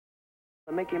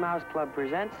The Mickey Mouse Club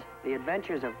presents The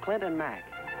Adventures of Clint and Mac.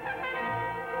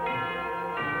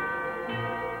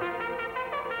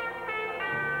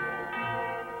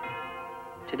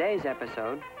 Today's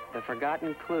episode, The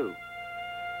Forgotten Clue.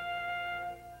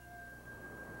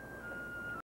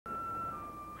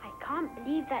 I can't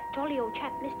believe that jolly old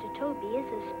chap, Mr. Toby, is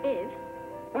a spiv.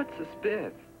 What's a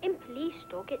spiv? In police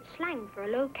talk, it's slang for a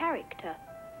low character.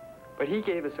 But he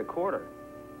gave us a quarter.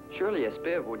 Surely a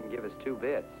spiv wouldn't give us 2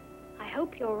 bits. I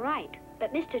hope you're right,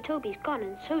 but Mr. Toby's gone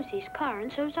and so's his car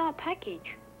and so's our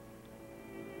package.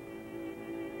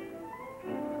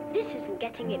 This isn't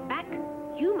getting it back.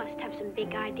 You must have some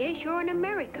big ideas. You're an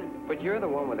American. But you're the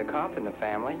one with a cop in the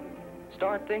family.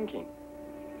 Start thinking.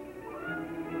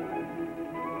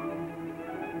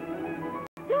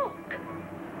 Look!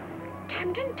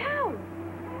 Camden Town!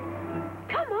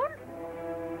 Come on!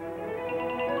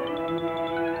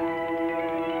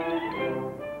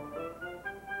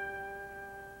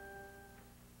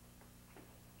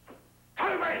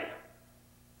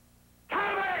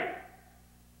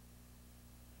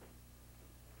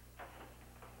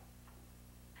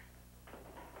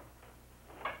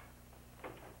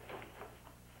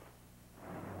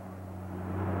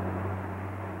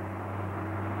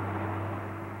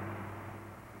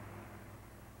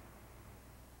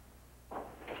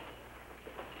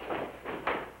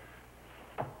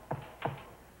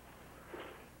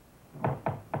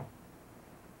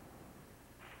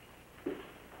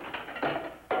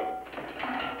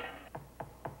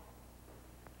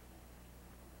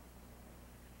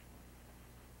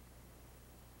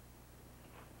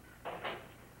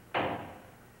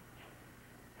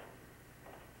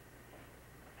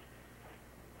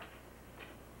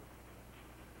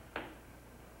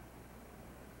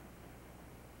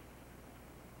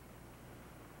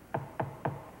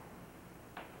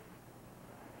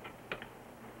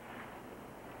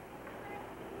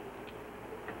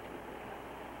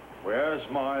 Where's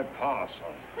my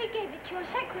parcel? We gave it to your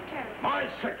secretary. My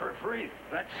secretary?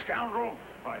 That scoundrel?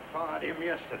 I fired him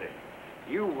yesterday.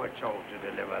 You were told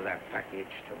to deliver that package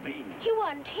to me. You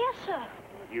weren't here, sir.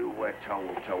 You were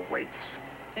told to wait.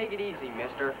 Take it easy,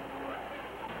 mister.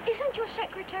 Isn't your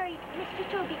secretary,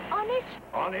 Mr. Toby, honest?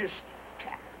 Honest?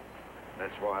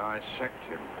 That's why I sacked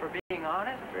him. For being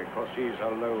honest? Because he's a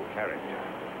low character.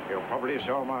 He'll probably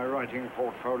sell my writing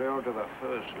portfolio to the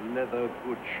first leather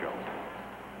goods shop.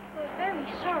 We're very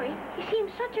sorry. He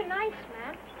seems such a nice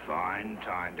man. Fine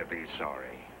time to be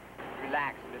sorry.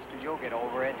 Relax, mister. You'll get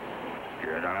over it.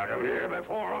 Get out of here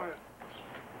before I...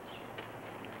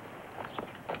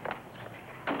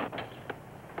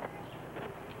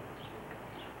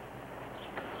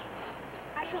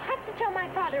 I shall have to tell my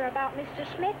father about Mr.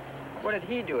 Smith. What did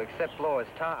he do except blow his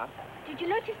top? Did you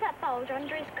notice that bulge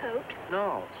under his coat?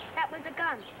 No. That was a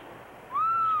gun.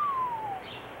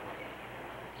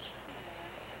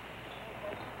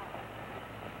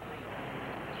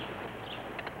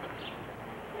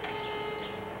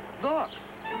 Look!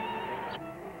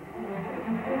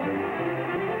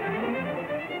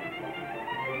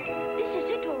 This is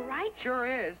it, all right. Sure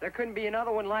is. There couldn't be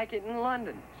another one like it in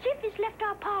London. See if he's left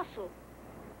our parcel.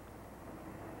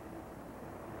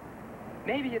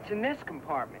 Maybe it's in this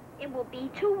compartment. It will be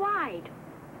too wide.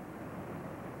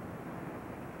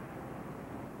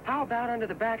 How about under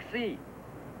the back seat?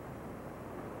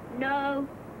 No.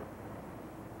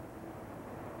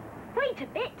 Wait a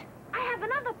bit. I have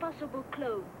another possible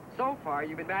clue. So far,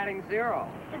 you've been batting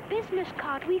 0. The business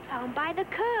card we found by the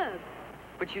curb.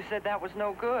 But you said that was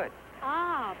no good.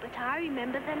 Ah, but I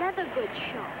remember the leather goods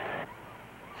shop.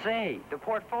 Say, the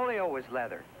portfolio was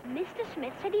leather. Mr.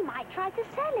 Smith said he might try to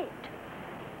sell it.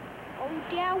 Oh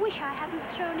dear, I wish I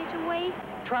hadn't thrown it away.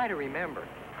 Try to remember.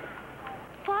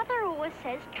 Father always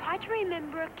says try to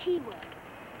remember a keyword.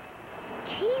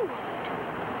 Keyword?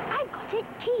 I got it,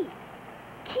 key.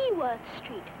 Keyworth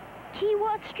Street.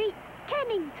 Keyworth Street,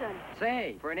 Kennington.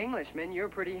 Say, for an Englishman, you're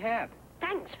pretty hep.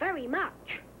 Thanks very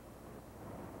much.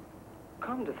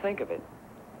 Come to think of it,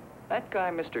 that guy,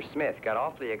 Mr. Smith, got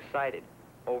awfully excited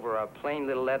over a plain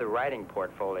little leather writing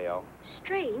portfolio.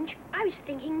 Strange. I was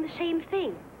thinking the same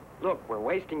thing. Look, we're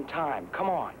wasting time. Come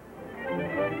on.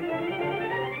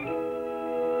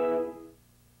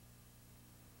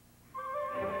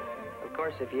 Of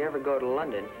course, if you ever go to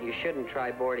London, you shouldn't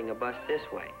try boarding a bus this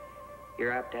way.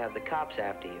 You're apt to have the cops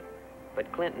after you.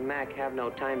 But Clint and Mac have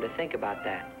no time to think about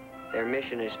that. Their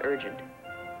mission is urgent.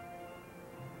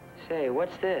 Say,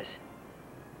 what's this?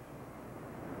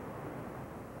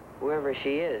 Whoever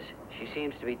she is, she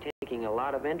seems to be taking a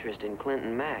lot of interest in Clint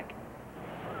and Mac.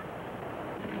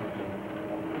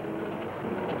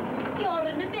 You're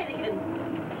an American.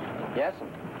 Yes'm.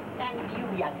 And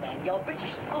you, young man, you're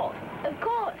British, of course. Of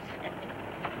course.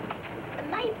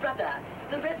 My brother,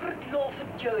 the Reverend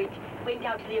Lawford Jowett, went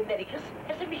out to the Americas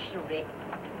as a missionary.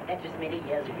 That was many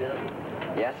years ago.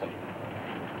 Yes'm.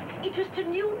 It was to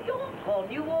New York or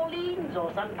New Orleans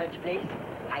or some such place.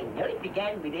 I know it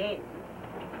began with N.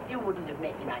 You wouldn't have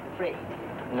met him, I'm afraid.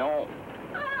 No.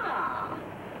 Ah,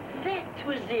 that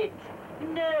was it.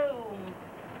 No.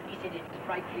 He said it was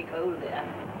frightfully cold there.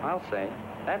 I'll say.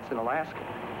 That's in Alaska.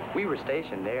 We were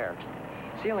stationed there.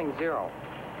 Ceiling 0.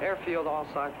 Airfield all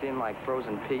socked in like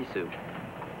frozen pea soup.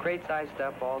 Crates iced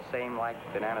up all same like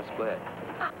banana split.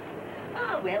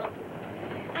 Well,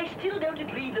 I still don't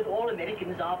agree that all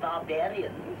Americans are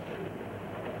barbarians.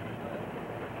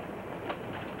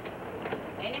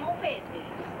 Any more fares, please?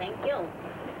 Thank you.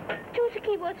 2 to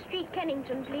Keyworth Street,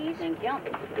 Kennington, please. Thank you.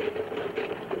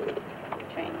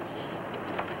 Change.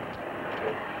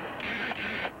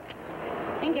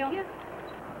 Thank you.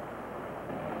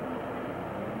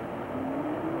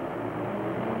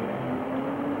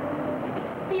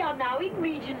 We are now in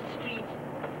Regent Street,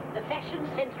 the fashion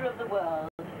center of the world.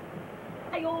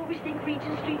 I always think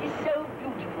Regent Street is so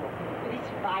beautiful, with its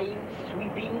fine,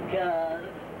 sweeping curves.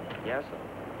 Yes'm.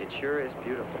 It sure is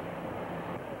beautiful.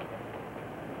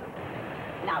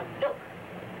 Now, look.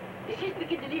 This is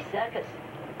Piccadilly Circus,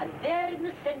 and there in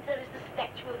the center is the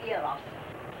statue of Eros,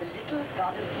 the little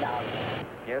god of love.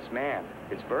 Yes, ma'am.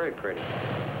 It's very pretty.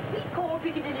 We call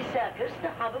Piccadilly Circus the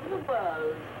hub of the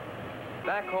world.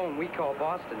 Back home, we call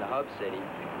Boston the hub city.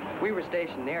 We were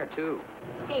stationed there, too.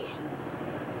 Station.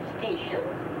 Station?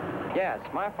 Yes,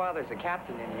 my father's a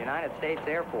captain in the United States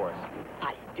Air Force.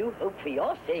 I do hope for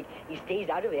your sake he stays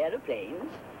out of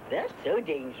aeroplanes. They're so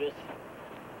dangerous.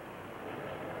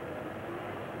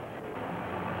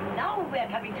 Now we're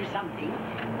coming to something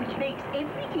which makes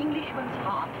every Englishman's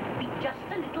heart beat just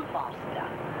a little faster.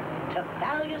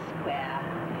 Trafalgar Square,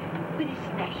 with its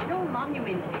national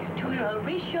monument to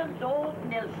Horatio Lord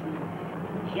Nelson,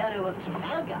 hero of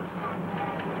Trafalgar.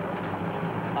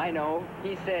 I know.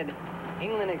 He said,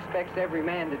 England expects every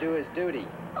man to do his duty.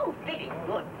 Oh, very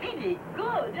good, very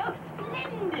good. Oh,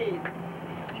 splendid.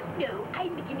 You know,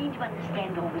 I'm beginning to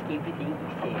understand almost everything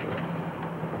he said.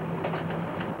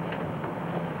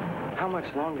 How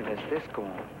much longer does this go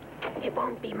on? It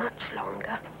won't be much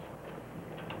longer.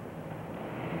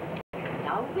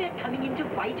 Now we're coming into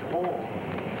Whitehall.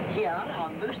 Here are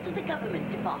most of the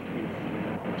government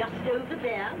departments. Just over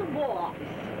there, the War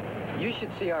Office. You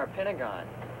should see our Pentagon.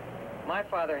 My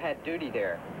father had duty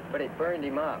there, but it burned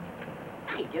him up.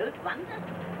 I don't wonder.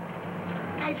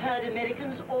 I've heard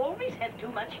Americans always have too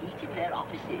much heat in their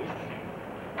offices.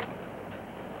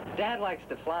 Dad likes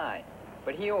to fly,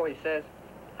 but he always says,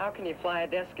 how can you fly a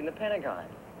desk in the Pentagon?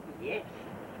 Yes,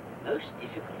 most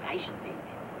difficult, I should think.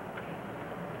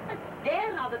 But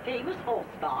there are the famous Horse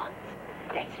Guards.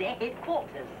 That's their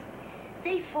headquarters.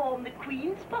 They form the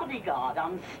Queen's bodyguard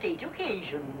on state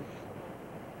occasions.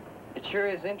 It sure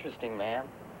is interesting, ma'am.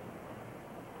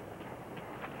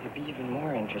 It'd be even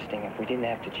more interesting if we didn't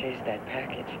have to chase that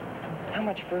package. How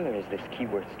much further is this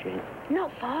Keyworth Street?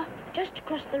 Not far, just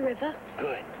across the river.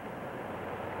 Good.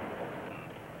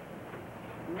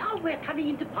 Now we're coming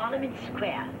into Parliament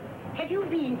Square. Have you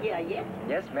been here yet?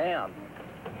 Yes, ma'am.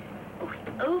 Oh,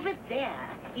 over there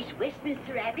is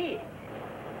Westminster Abbey.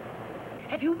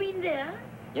 Have you been there?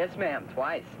 Yes, ma'am,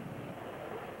 twice.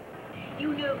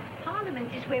 You know,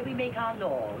 Parliament is where we make our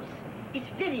laws. It's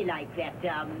very like that,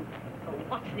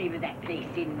 what's the name of that place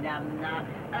in,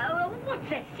 what's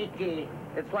that city?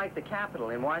 It's like the Capitol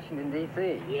in Washington,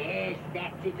 D.C. Yes,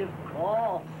 that's it, of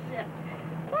course.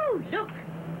 Oh, look.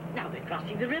 Now we're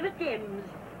crossing the River Thames.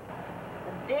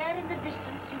 And there in the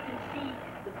distance you can see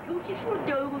the beautiful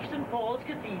dome of St. Paul's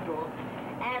Cathedral.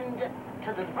 And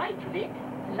to the right of it,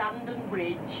 London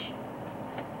Bridge.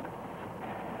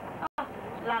 Ah,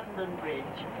 London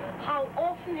Bridge. How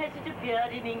often has it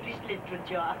appeared in English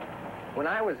literature? When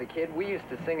I was a kid, we used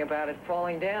to sing about it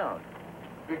falling down.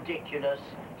 Ridiculous.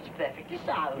 It's perfectly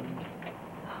sound.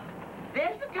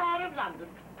 There's the Tower of London.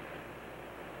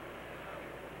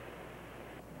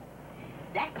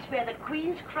 That's where the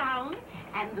Queen's crown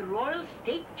and the royal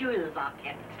state jewels are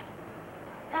kept.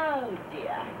 Oh,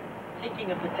 dear.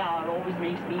 Thinking of the tower always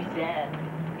makes me sad.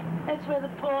 That's where the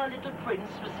poor little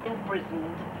prince was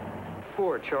imprisoned.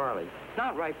 Poor Charlie.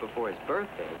 Not right before his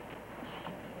birthday.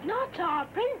 Not our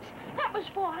prince. That was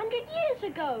 400 years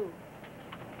ago.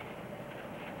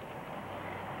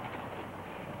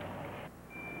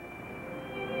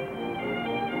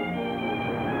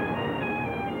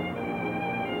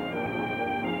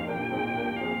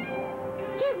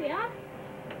 Here we are.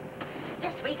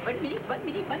 Just wait 1 minute, 1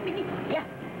 minute, 1 minute. Yeah,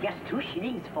 Here's 2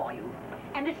 shillings for you.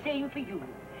 And the same for you.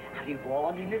 A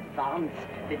reward in advance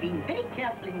for being very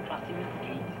careful in crossing the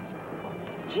street.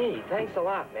 Gee, thanks a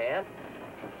lot, man.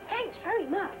 Thanks very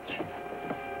much.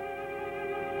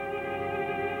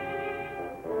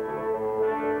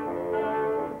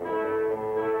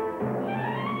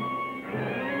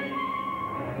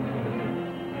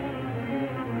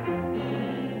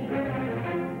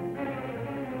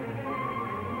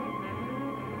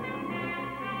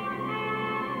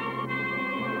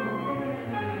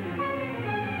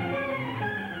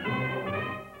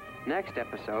 Next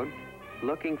episode,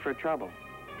 Looking for Trouble.